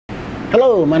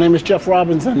Hello, my name is Jeff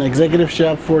Robinson, Executive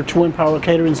Chef for Twin Power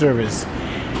Catering Service.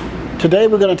 Today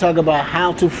we're going to talk about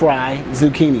how to fry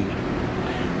zucchini.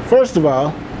 First of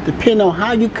all, depending on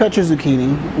how you cut your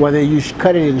zucchini, whether you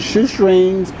cut it in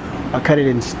shoestrings, or cut it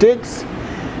in sticks,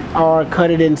 or cut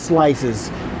it in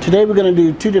slices. Today we're going to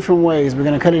do two different ways. We're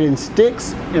going to cut it in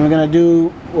sticks, and we're going to do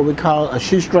what we call a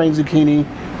shoestring zucchini,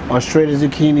 or shredded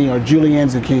zucchini, or julienne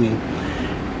zucchini.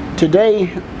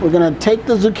 Today we're going to take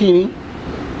the zucchini.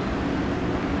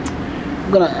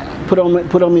 I'm gonna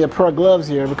put on me a pair of gloves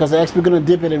here because actually we're gonna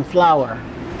dip it in flour,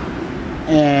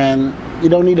 and you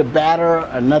don't need a batter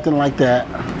or nothing like that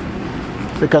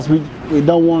because we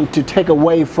don't want to take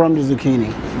away from the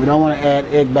zucchini. We don't want to add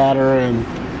egg batter and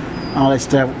all that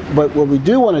stuff. But what we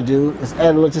do want to do is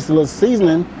add just a little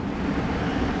seasoning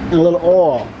and a little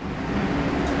oil.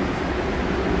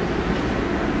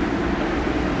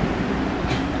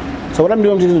 So what I'm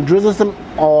doing is going to drizzle some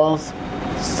oils.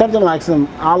 Something like some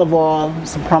olive oil,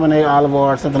 some promenade olive oil,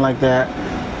 or something like that,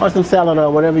 or some salad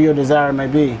oil, whatever your desire may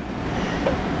be.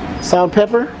 Salt,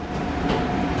 pepper,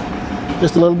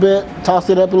 just a little bit. Toss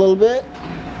it up a little bit.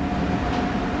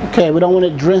 Okay, we don't want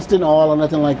it drenched in oil or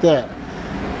nothing like that.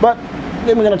 But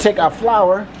then we're going to take our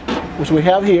flour, which we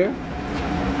have here.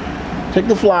 Take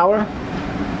the flour,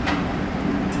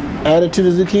 add it to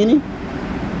the zucchini.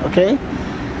 Okay,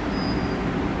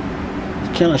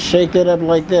 kind of shake that up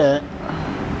like that.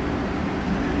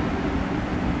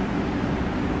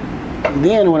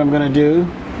 Then what I'm going to do,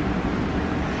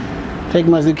 take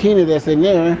my zucchini that's in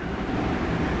there,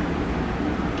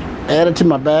 add it to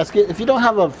my basket. If you don't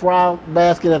have a fry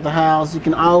basket at the house, you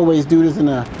can always do this in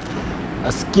a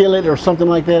skillet or something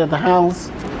like that at the house.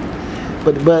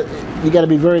 But you got to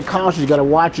be very cautious. You got to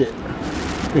watch it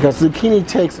because zucchini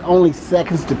takes only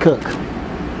seconds to cook,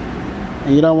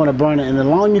 and you don't want to burn it. And the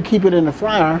longer you keep it in the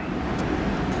fryer,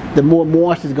 the more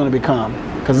moist it's going to become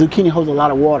because zucchini holds a lot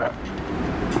of water.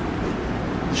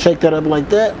 Shake that up like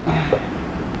that.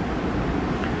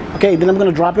 Okay, then I'm going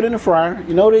to drop it in the fryer.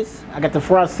 You notice I got the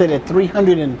fryer set at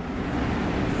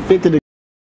 350 degrees.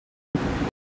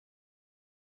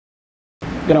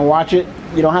 Gonna watch it.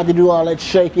 You don't have to do all that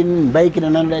shaking and baking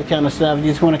and none of that kind of stuff. You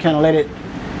just want to kind of let it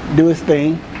do its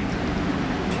thing.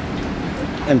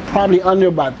 And probably under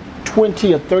about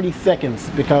 20 or 30 seconds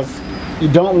because you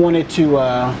don't want it to,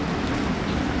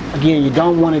 again, you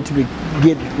don't want it to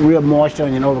get real moisture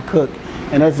and overcook.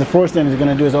 And that's the first thing it's going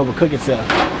to do is overcook itself.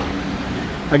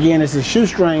 Again, it's a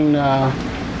shoestring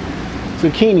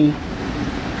zucchini,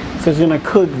 so it's going to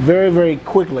cook very, very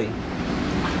quickly.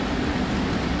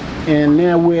 And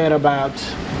now we're at about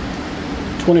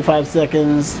 25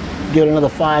 seconds. Give it another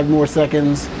 5 more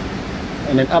seconds,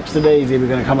 and then ups the daisy, we're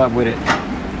going to come up with it.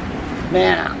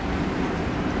 Now,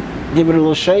 give it a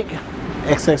little shake.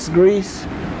 Excess grease.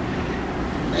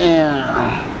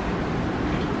 And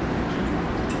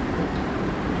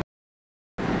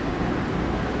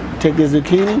take the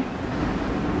zucchini.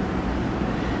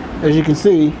 As you can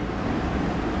see,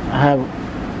 I have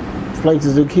flakes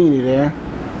of zucchini there.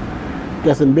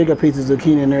 Got some bigger pieces of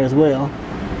zucchini in there as well.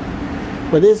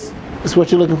 But this is what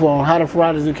you're looking for on how to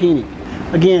fry the zucchini.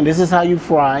 Again, this is how you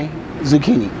fry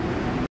zucchini.